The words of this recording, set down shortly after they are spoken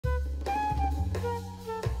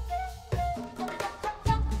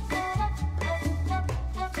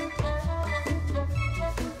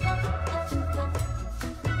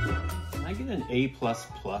A++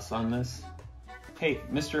 on this. Hey,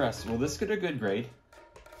 Mr. S, will this get a good grade?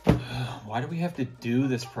 Why do we have to do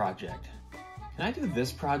this project? Can I do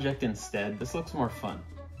this project instead? This looks more fun.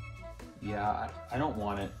 Yeah, I don't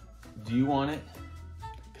want it. Do you want it?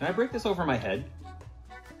 Can I break this over my head?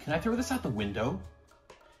 Can I throw this out the window?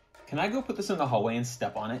 Can I go put this in the hallway and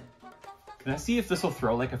step on it? Can I see if this will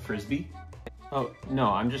throw like a frisbee? Oh,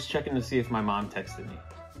 no, I'm just checking to see if my mom texted me.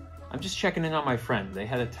 I'm just checking in on my friend. They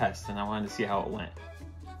had a test and I wanted to see how it went.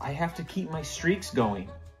 I have to keep my streaks going.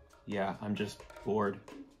 Yeah, I'm just bored.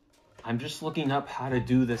 I'm just looking up how to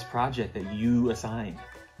do this project that you assigned.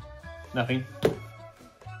 Nothing.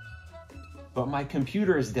 But my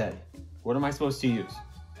computer is dead. What am I supposed to use?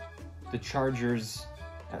 The charger's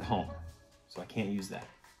at home, so I can't use that.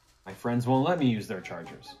 My friends won't let me use their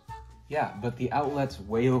chargers. Yeah, but the outlet's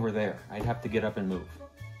way over there. I'd have to get up and move.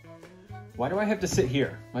 Why do I have to sit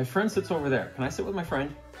here? My friend sits over there. Can I sit with my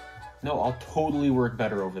friend? No, I'll totally work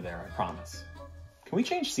better over there, I promise. Can we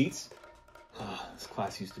change seats? This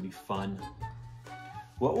class used to be fun.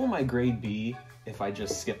 What will my grade be if I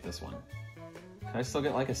just skip this one? Can I still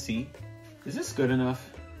get like a C? Is this good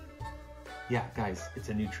enough? Yeah, guys, it's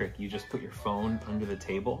a new trick. You just put your phone under the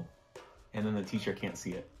table and then the teacher can't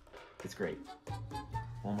see it. It's great.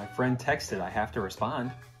 Well, my friend texted, I have to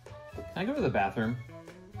respond. Can I go to the bathroom?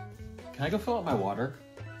 Can I go fill up my water?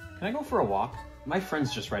 Can I go for a walk? My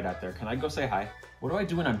friend's just right out there. Can I go say hi? What do I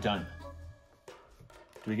do when I'm done?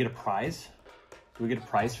 Do we get a prize? Do we get a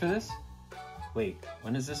prize for this? Wait,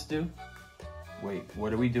 when is this due? Wait,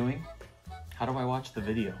 what are we doing? How do I watch the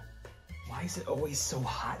video? Why is it always so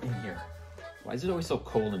hot in here? Why is it always so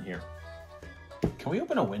cold in here? Can we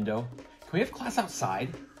open a window? Can we have class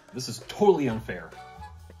outside? This is totally unfair.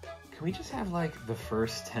 Can we just have like the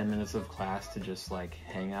first 10 minutes of class to just like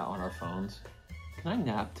hang out on our phones? Can I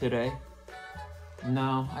nap today?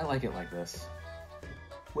 No, I like it like this.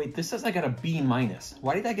 Wait, this says I got a B-.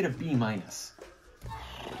 Why did I get a B-?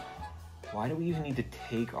 Why do we even need to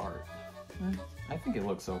take art? I think it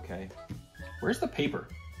looks okay. Where's the paper?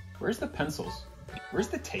 Where's the pencils? Where's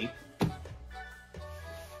the tape?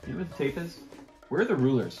 You know where the tape is? Where are the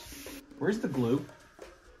rulers? Where's the glue?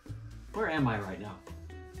 Where am I right now?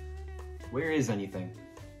 Where is anything?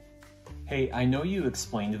 Hey, I know you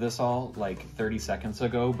explained this all like 30 seconds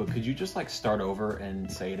ago, but could you just like start over and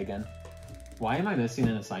say it again? Why am I missing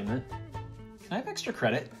an assignment? Can I have extra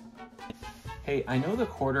credit? Hey, I know the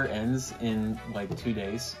quarter ends in like 2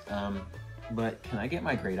 days, but can I get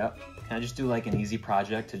my grade up? Can I just do like an easy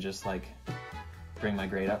project to just like bring my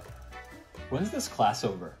grade up? When's this class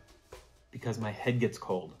over? Because my head gets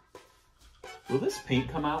cold. Will this paint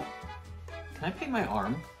come out? Can I paint my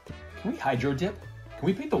arm? Can we hydro dip? Can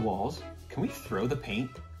we paint the walls? Can we throw the paint?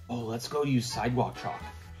 Oh, let's go use sidewalk chalk.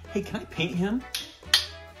 Hey, can I paint him?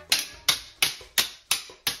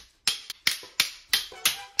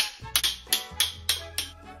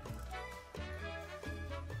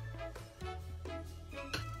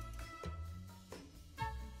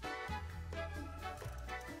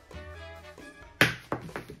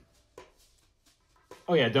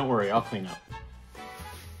 Oh yeah, don't worry, I'll clean up.